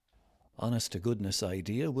Honest to goodness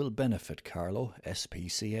idea will benefit Carlow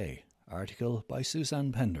SPCA. Article by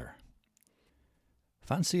Suzanne Pender.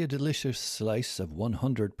 Fancy a delicious slice of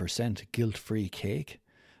 100% guilt-free cake?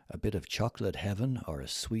 A bit of chocolate heaven or a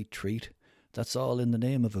sweet treat? That's all in the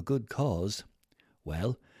name of a good cause.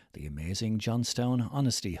 Well, the amazing Johnstown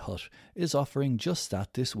Honesty Hut is offering just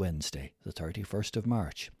that this Wednesday, the 31st of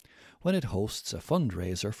March, when it hosts a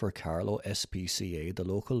fundraiser for Carlow SPCA, the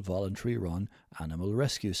local voluntary-run animal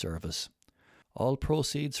rescue service. All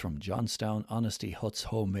proceeds from Johnstown Honesty Hut's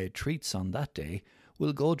homemade treats on that day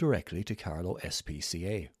will go directly to Carlow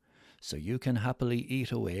SPCA, so you can happily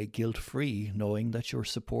eat away guilt-free knowing that you're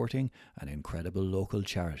supporting an incredible local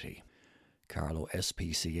charity. Carlow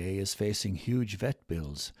SPCA is facing huge vet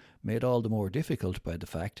bills, made all the more difficult by the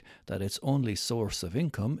fact that its only source of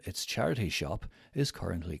income, its charity shop, is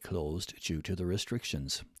currently closed due to the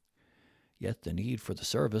restrictions. Yet the need for the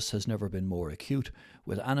service has never been more acute,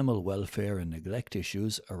 with animal welfare and neglect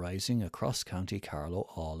issues arising across County Carlow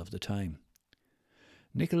all of the time.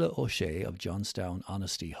 Nicola O'Shea of Johnstown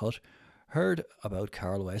Honesty Hut heard about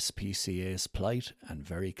Carlow SPCA's plight and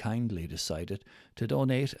very kindly decided to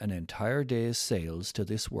donate an entire day's sales to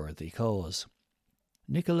this worthy cause.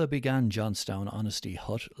 Nicola began Johnstown Honesty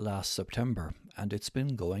Hut last September, and it's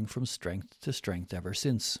been going from strength to strength ever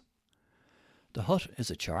since. The hut is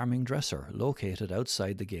a charming dresser located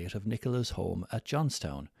outside the gate of Nicola's home at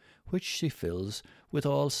Johnstown, which she fills with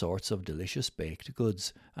all sorts of delicious baked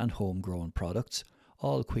goods and homegrown products,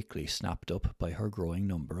 all quickly snapped up by her growing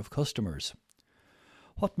number of customers.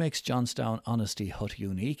 What makes Johnstown Honesty Hut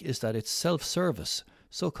unique is that it's self-service,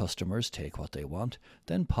 so customers take what they want,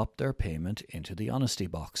 then pop their payment into the Honesty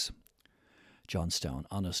box. Johnstown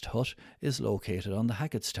Honest Hut is located on the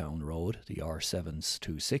Hackettstown Road, the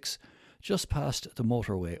R726, just past the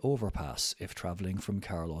motorway overpass if travelling from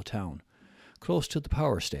Carlow Town, close to the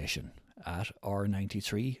power station at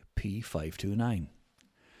R93 P529.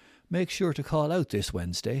 Make sure to call out this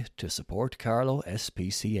Wednesday to support Carlow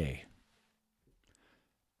SPCA.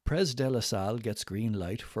 Pres de la Salle gets green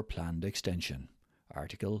light for planned extension.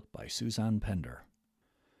 Article by Suzanne Pender.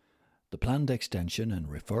 The planned extension and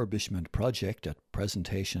refurbishment project at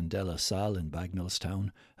Presentation de la Salle in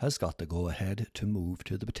Bagnallstown has got the go-ahead to move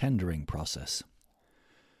to the tendering process.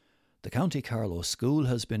 The County Carlow School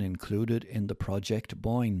has been included in the Project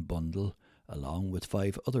Boyne bundle, along with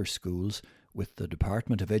 5 other schools, with the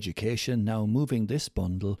Department of Education now moving this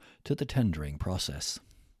bundle to the tendering process.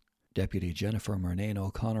 Deputy Jennifer Murnane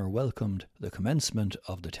O'Connor welcomed the commencement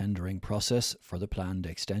of the tendering process for the planned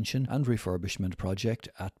extension and refurbishment project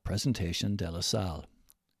at Presentation de la Salle.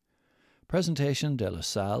 Presentation de la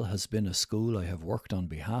Salle has been a school I have worked on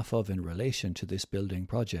behalf of in relation to this building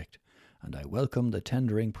project, and I welcome the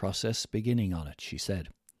tendering process beginning on it, she said.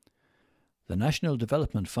 The National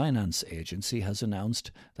Development Finance Agency has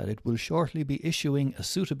announced that it will shortly be issuing a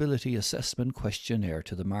suitability assessment questionnaire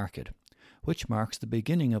to the market, which marks the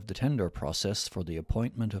beginning of the tender process for the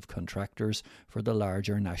appointment of contractors for the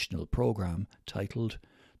larger national programme titled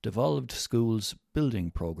Devolved Schools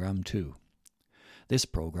Building Programme 2. This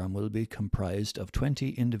programme will be comprised of 20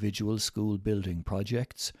 individual school building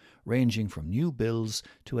projects, ranging from new builds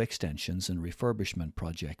to extensions and refurbishment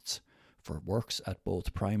projects, for works at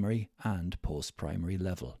both primary and post-primary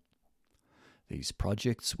level. These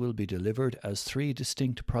projects will be delivered as 3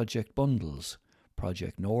 distinct project bundles: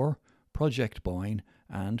 Project Nor, Project Boyne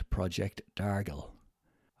and Project Dargle.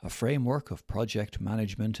 A framework of project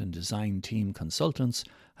management and design team consultants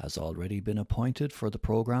has already been appointed for the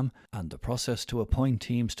programme, and the process to appoint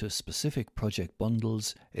teams to specific project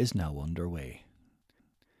bundles is now underway.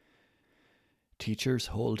 Teachers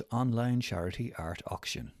hold online charity art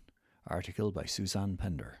auction. Article by Suzanne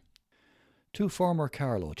Pender. 2 former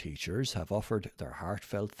Carlow teachers have offered their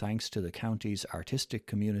heartfelt thanks to the county's artistic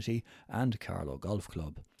community and Carlow Golf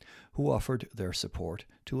Club, who offered their support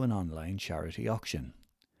to an online charity auction.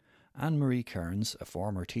 Anne-Marie Kearns, a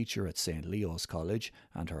former teacher at St. Leo's College,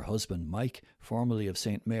 and her husband Mike, formerly of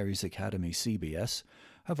St. Mary's Academy CBS,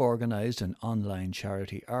 have organised an online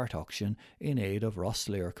charity art auction in aid of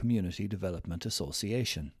Rosslare Community Development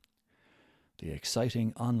Association. The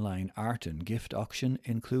exciting online art and gift auction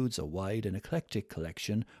includes a wide and eclectic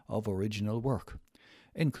collection of original work,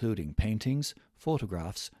 including paintings,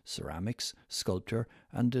 photographs, ceramics, sculpture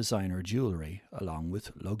and designer jewellery, along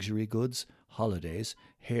with luxury goods, holidays,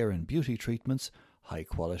 hair and beauty treatments,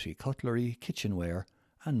 high-quality cutlery, kitchenware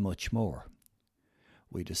and much more.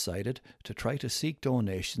 We decided to try to seek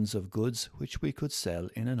donations of goods which we could sell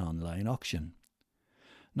in an online auction.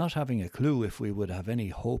 Not having a clue if we would have any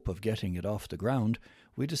hope of getting it off the ground,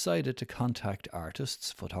 we decided to contact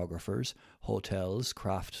artists, photographers, hotels,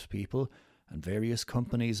 craftspeople, and various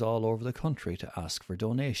companies all over the country to ask for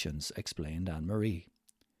donations, explained Anne-Marie.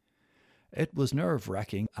 It was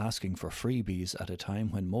nerve-wracking asking for freebies at a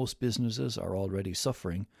time when most businesses are already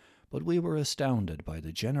suffering, but we were astounded by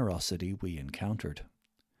the generosity we encountered.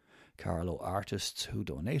 Carlow artists who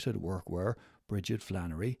donated work were Bridget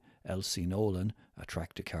Flannery, Elsie Nolan,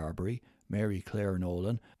 Attracta Carberry, Mary Claire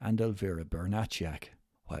Nolan and Elvira Bernachiak,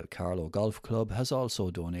 while Carlow Golf Club has also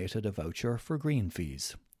donated a voucher for green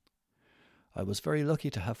fees. I was very lucky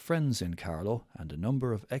to have friends in Carlow, and a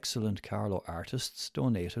number of excellent Carlow artists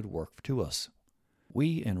donated work to us.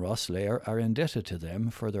 We in Rosslare are indebted to them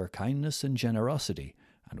for their kindness and generosity,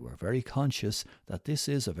 and we're very conscious that this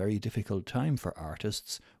is a very difficult time for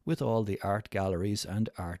artists with all the art galleries and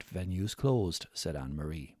art venues closed, said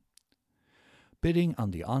Anne-Marie. Bidding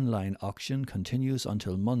on the online auction continues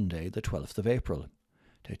until Monday the 12th of April.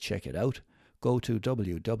 To check it out, go to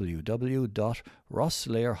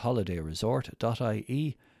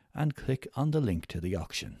www.rosslareholidayresort.ie and click on the link to the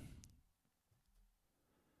auction.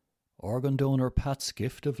 Organ donor Pat's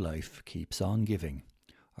gift of life keeps on giving.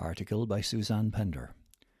 Article by Suzanne Pender.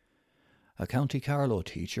 A County Carlow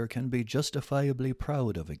teacher can be justifiably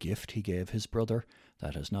proud of a gift he gave his brother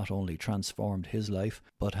that has not only transformed his life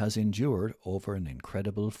but has endured over an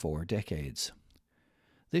incredible 4 decades.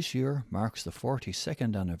 This year marks the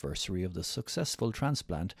 42nd anniversary of the successful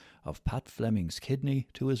transplant of Pat Fleming's kidney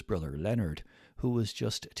to his brother Leonard, who was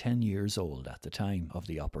just 10 years old at the time of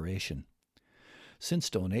the operation. Since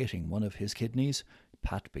donating one of his kidneys,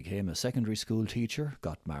 Pat became a secondary school teacher,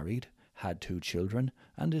 got married, had 2 children,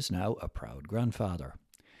 and is now a proud grandfather.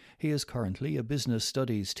 He is currently a business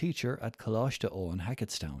studies teacher at Colashta in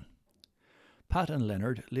Hackettstown. Pat and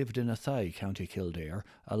Leonard lived in Athy, County Kildare,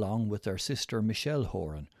 along with their sister Michelle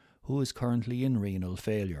Horan, who is currently in renal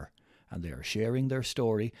failure, and they are sharing their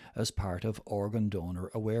story as part of Organ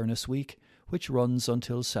Donor Awareness Week, which runs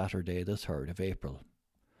until Saturday the 3rd of April.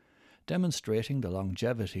 Demonstrating the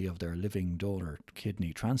longevity of their living donor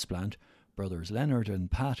kidney transplant, brothers Leonard and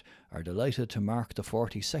Pat are delighted to mark the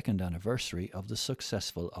 42nd anniversary of the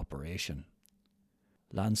successful operation.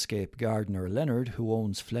 Landscape gardener Leonard, who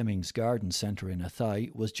owns Fleming's Garden Centre in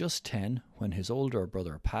Athy, was just 10 when his older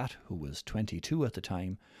brother Pat, who was 22 at the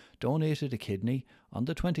time, donated a kidney on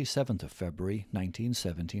the 27th of February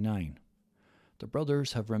 1979. The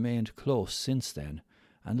brothers have remained close since then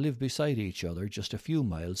and live beside each other just a few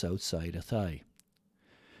miles outside Athy.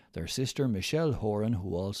 Their sister Michelle Horan,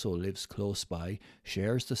 who also lives close by,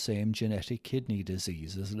 shares the same genetic kidney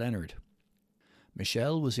disease as Leonard.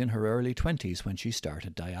 Michelle was in her early 20s when she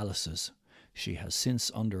started dialysis. She has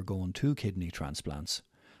since undergone 2 kidney transplants.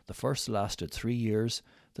 The first lasted 3 years.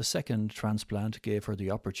 The second transplant gave her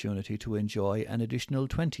the opportunity to enjoy an additional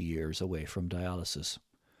 20 years away from dialysis.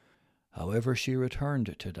 However, she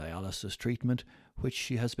returned to dialysis treatment, which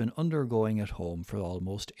she has been undergoing at home for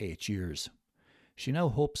almost 8 years. She now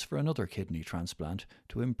hopes for another kidney transplant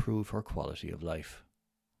to improve her quality of life.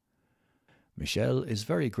 Michelle is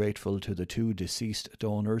very grateful to the 2 deceased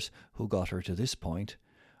donors who got her to this point,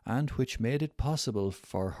 and which made it possible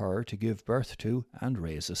for her to give birth to and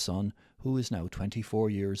raise a son who is now 24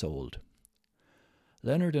 years old.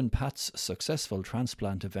 Leonard and Pat's successful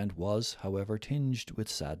transplant event was, however, tinged with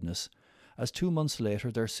sadness, as 2 months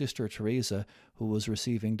later their sister Teresa, who was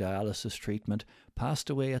receiving dialysis treatment, passed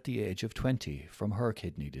away at the age of 20 from her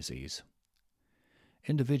kidney disease.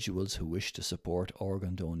 Individuals who wish to support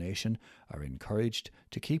organ donation are encouraged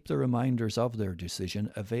to keep the reminders of their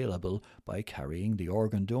decision available by carrying the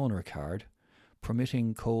organ donor card,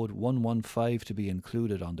 permitting code 115 to be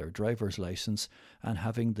included on their driver's licence, and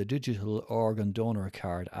having the digital organ donor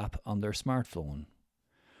card app on their smartphone.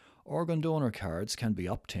 Organ donor cards can be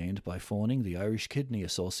obtained by phoning the Irish Kidney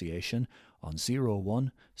Association on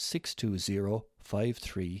 01 620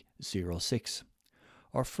 5306.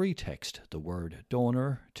 or free text the word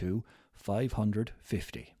donor to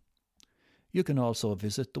 550. You can also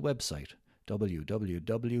visit the website www.ika.ie/get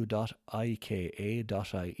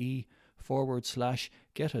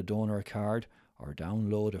a donor card or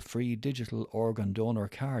download a free digital organ donor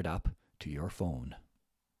card app to your phone.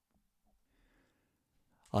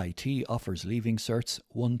 IT offers Leaving Certs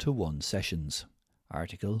 1-to-1 sessions.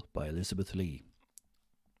 Article by Elizabeth Lee.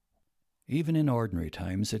 Even in ordinary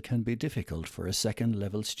times, it can be difficult for a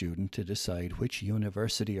second-level student to decide which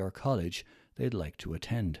university or college they'd like to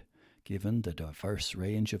attend, given the diverse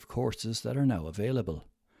range of courses that are now available.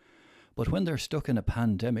 But when they're stuck in a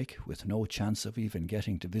pandemic with no chance of even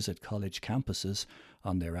getting to visit college campuses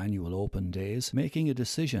on their annual open days, making a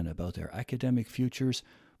decision about their academic futures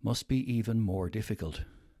must be even more difficult.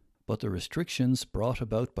 But the restrictions brought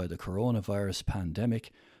about by the coronavirus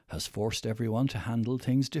pandemic has forced everyone to handle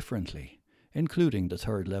things differently, including the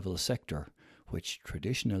third level sector, which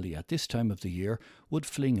traditionally at this time of the year would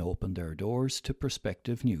fling open their doors to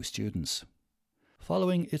prospective new students.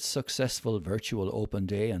 Following its successful virtual open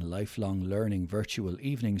day and lifelong learning virtual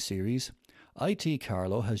evening series, IT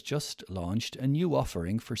Carlow has just launched a new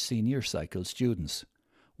offering for senior cycle students,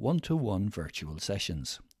 one-to-one virtual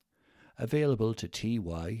sessions. Available to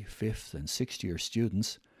TY, 5th and 6th year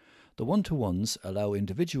students, the one-to-ones allow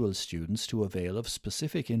individual students to avail of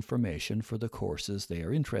specific information for the courses they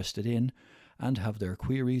are interested in and have their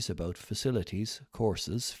queries about facilities,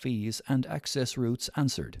 courses, fees and access routes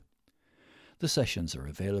answered. The sessions are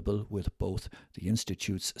available with both the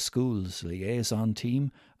Institute's Schools Liaison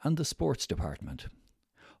Team and the Sports Department.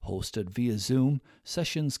 Hosted via Zoom,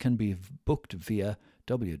 sessions can be booked via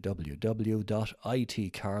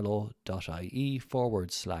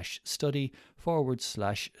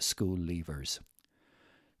www.itcarlow.ie/study/school leavers.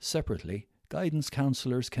 Separately, guidance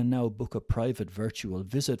counsellors can now book a private virtual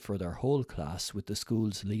visit for their whole class with the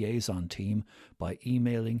school's liaison team by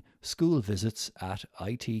emailing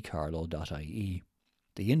schoolvisits@itcarlow.ie.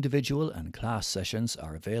 The individual and class sessions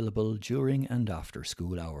are available during and after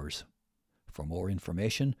school hours. For more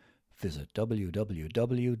information, visit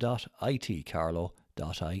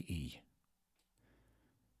www.itcarlow.ie.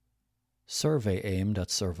 Survey aimed at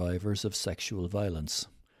survivors of sexual violence.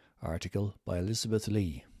 Article by Elizabeth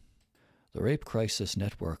Lee. The Rape Crisis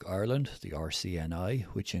Network Ireland, the RCNI,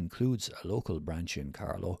 which includes a local branch in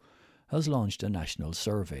Carlow, has launched a national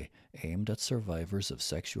survey aimed at survivors of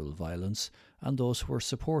sexual violence and those who are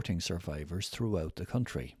supporting survivors throughout the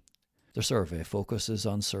country. The survey focuses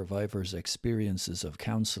on survivors' experiences of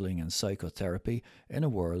counselling and psychotherapy in a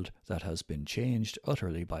world that has been changed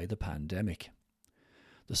utterly by the pandemic.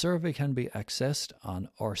 The survey can be accessed on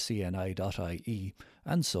rcni.ie,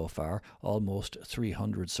 and so far almost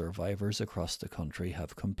 300 survivors across the country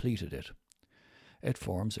have completed it. It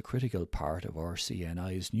forms a critical part of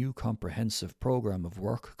RCNI's new comprehensive programme of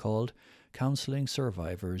work called Counselling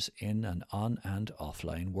Survivors in an On- and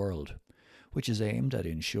Offline World, which is aimed at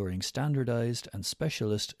ensuring standardised and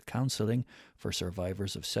specialist counselling for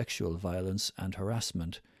survivors of sexual violence and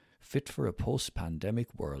harassment, fit for a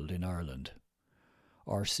post-pandemic world in Ireland.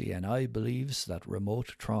 RCNI believes that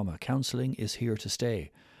remote trauma counselling is here to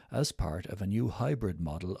stay as part of a new hybrid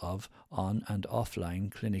model of on- and offline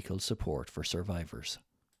clinical support for survivors.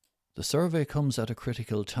 The survey comes at a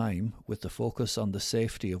critical time with the focus on the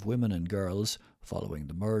safety of women and girls following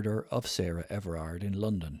the murder of Sarah Everard in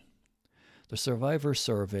London. The survivor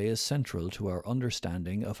survey is central to our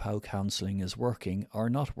understanding of how counselling is working or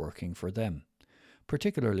not working for them,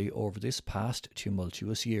 particularly over this past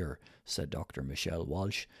tumultuous year, said Dr. Michelle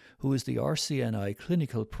Walsh, who is the RCNI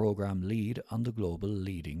Clinical Programme Lead on the Global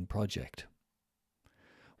Leading Project.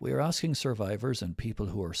 We are asking survivors and people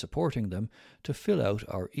who are supporting them to fill out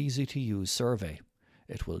our easy-to-use survey.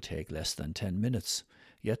 It will take less than 10 minutes,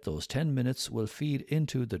 yet those 10 minutes will feed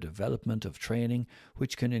into the development of training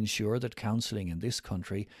which can ensure that counselling in this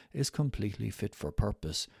country is completely fit for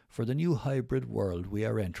purpose for the new hybrid world we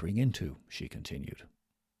are entering into, she continued.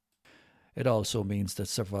 It also means that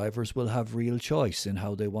survivors will have real choice in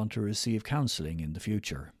how they want to receive counselling in the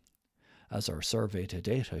future. As our survey to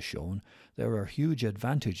date has shown, there are huge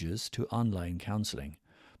advantages to online counselling,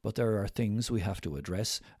 but there are things we have to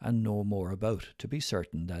address and know more about to be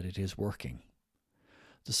certain that it is working.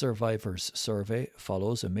 The Survivors Survey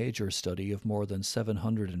follows a major study of more than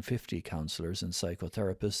 750 counsellors and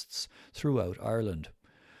psychotherapists throughout Ireland,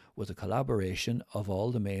 with a collaboration of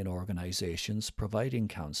all the main organisations providing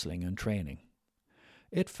counselling and training.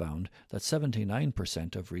 It found that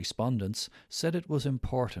 79% of respondents said it was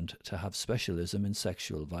important to have specialism in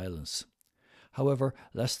sexual violence. However,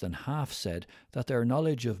 less than half said that their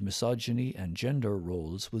knowledge of misogyny and gender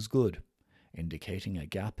roles was good, indicating a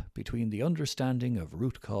gap between the understanding of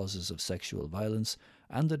root causes of sexual violence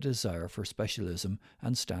and the desire for specialism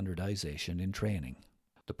and standardisation in training.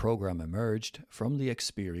 The programme emerged from the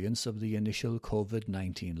experience of the initial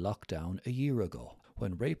COVID-19 lockdown a year ago,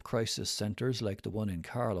 when rape crisis centres like the one in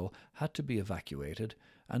Carlow had to be evacuated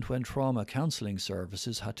and when trauma counselling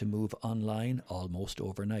services had to move online almost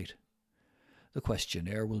overnight. The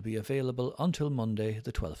questionnaire will be available until Monday,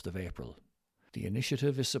 the 12th of April. The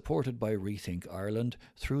initiative is supported by Rethink Ireland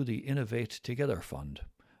through the Innovate Together Fund,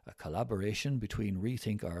 a collaboration between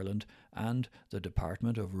Rethink Ireland and the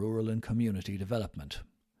Department of Rural and Community Development.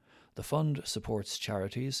 The fund supports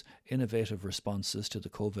charities' innovative responses to the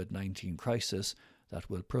COVID-19 crisis that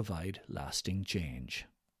will provide lasting change.